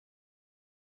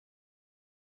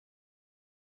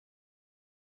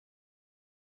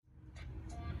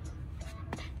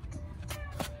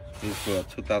This is a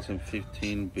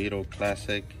 2015 Beetle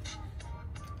Classic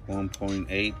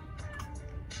 1.8.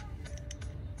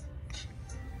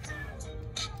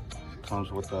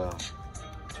 Comes with the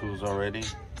tools already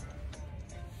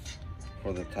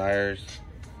for the tires.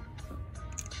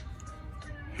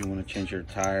 If you want to change your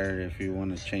tire, if you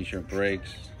want to change your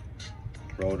brakes,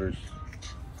 rotors,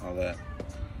 all that.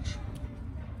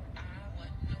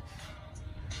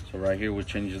 So right here we're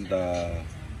changing the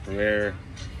rear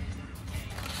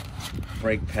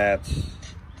brake pads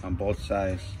on both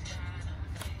sides,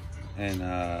 and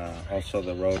also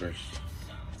the rotors.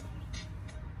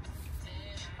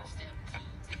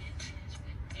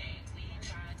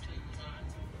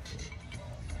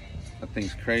 That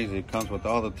thing's crazy. It comes with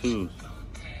all the tools.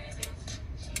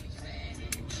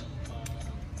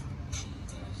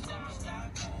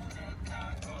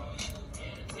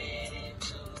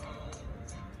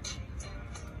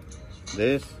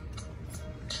 This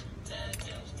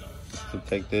to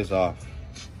take this off.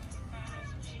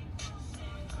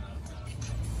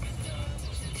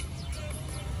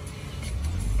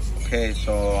 Okay,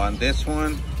 so on this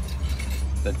one,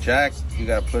 the jack, you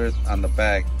gotta put it on the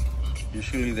back.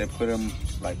 Usually they put them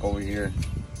like over here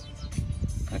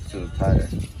next to the tire,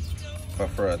 but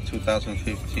for a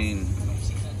 2015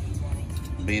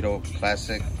 Beetle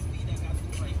Classic,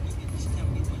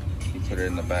 you put it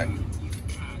in the back.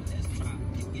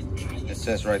 It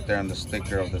says right there on the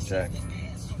sticker of the jack.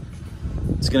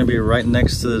 It's gonna be right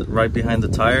next to, right behind the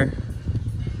tire.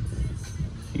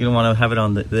 You're gonna want to have it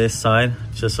on this side,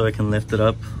 just so I can lift it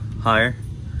up higher.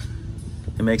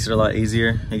 It makes it a lot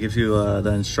easier. It gives you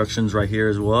the instructions right here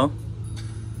as well.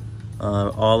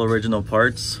 All original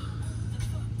parts.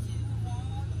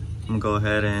 I'm gonna go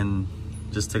ahead and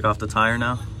just take off the tire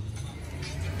now.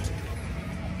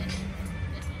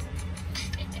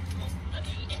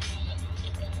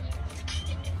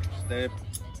 Step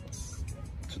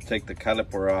to take the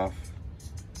caliper off,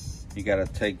 you gotta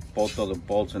take both of the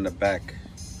bolts in the back.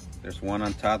 There's one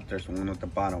on top, there's one at the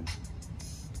bottom.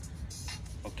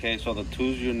 Okay, so the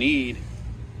tools you need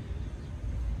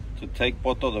to take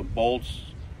both of the bolts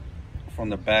from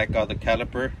the back of the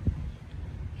caliper,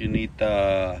 you need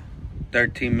the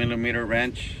 13mm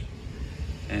wrench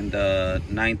and the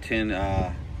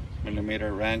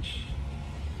 19mm wrench.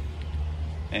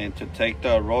 And to take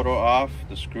the rotor off,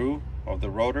 the screw of the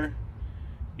rotor,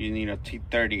 you need a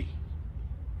T30.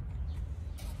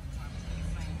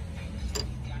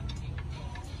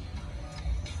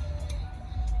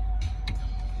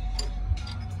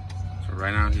 So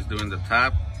right now he's doing the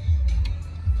top,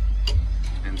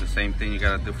 and the same thing you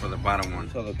gotta do for the bottom one.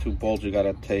 So the two bolts you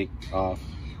gotta take off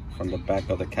from the back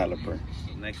of the caliper.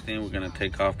 So next thing, we're gonna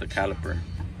take off the caliper.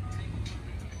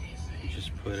 You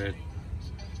just put it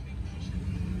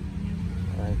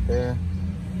right there.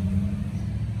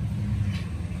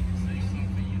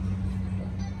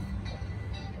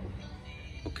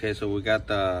 Okay, so we got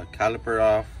the caliper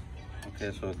off.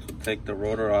 Okay, so to take the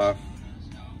rotor off,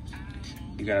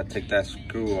 you gotta take that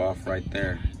screw off right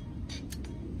there.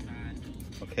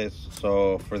 Okay,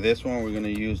 so for this one, we're gonna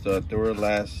use the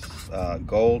Duralast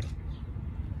Gold.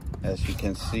 As you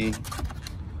can see,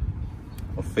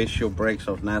 official brakes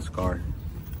of NASCAR.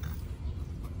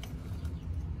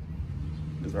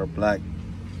 These are black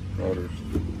rotors.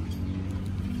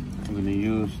 I'm gonna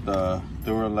use the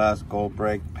Duralast Gold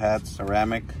brake pad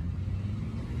ceramic.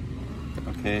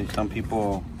 Okay, some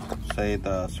people say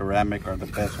the ceramic are the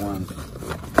best ones.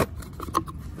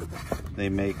 They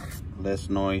make less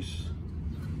noise.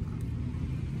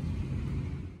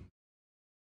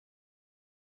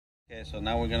 Okay, so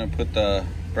now we're gonna put the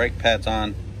brake pads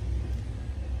on,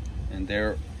 and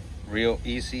they're real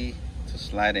easy to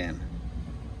slide in.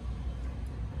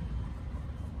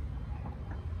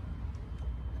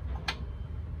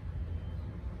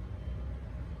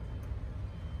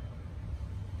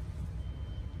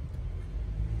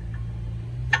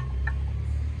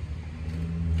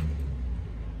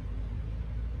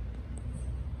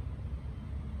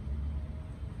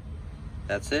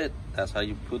 That's it. That's how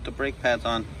you put the brake pads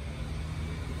on.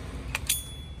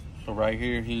 So right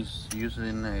here, he's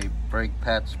using a brake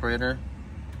pad spreader.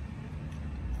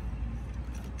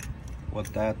 What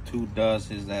that tool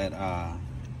does is that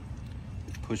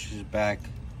it pushes back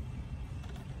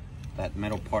that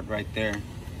metal part right there,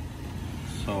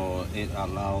 so it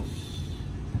allows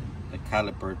the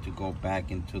caliper to go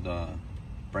back into the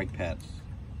brake pads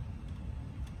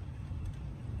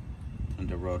and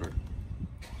the rotor.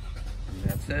 And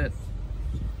that's it.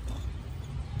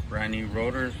 Brand new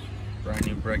rotors, brand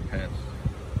new brake pads.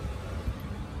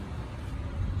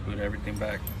 Put everything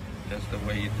back just the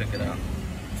way you took it out.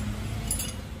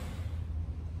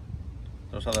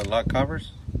 Those are the lock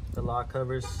covers? The lock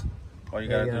covers. All you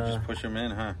gotta do is just push them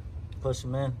in, huh? Push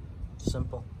them in.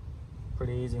 Simple.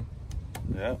 Pretty easy.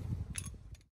 Yeah.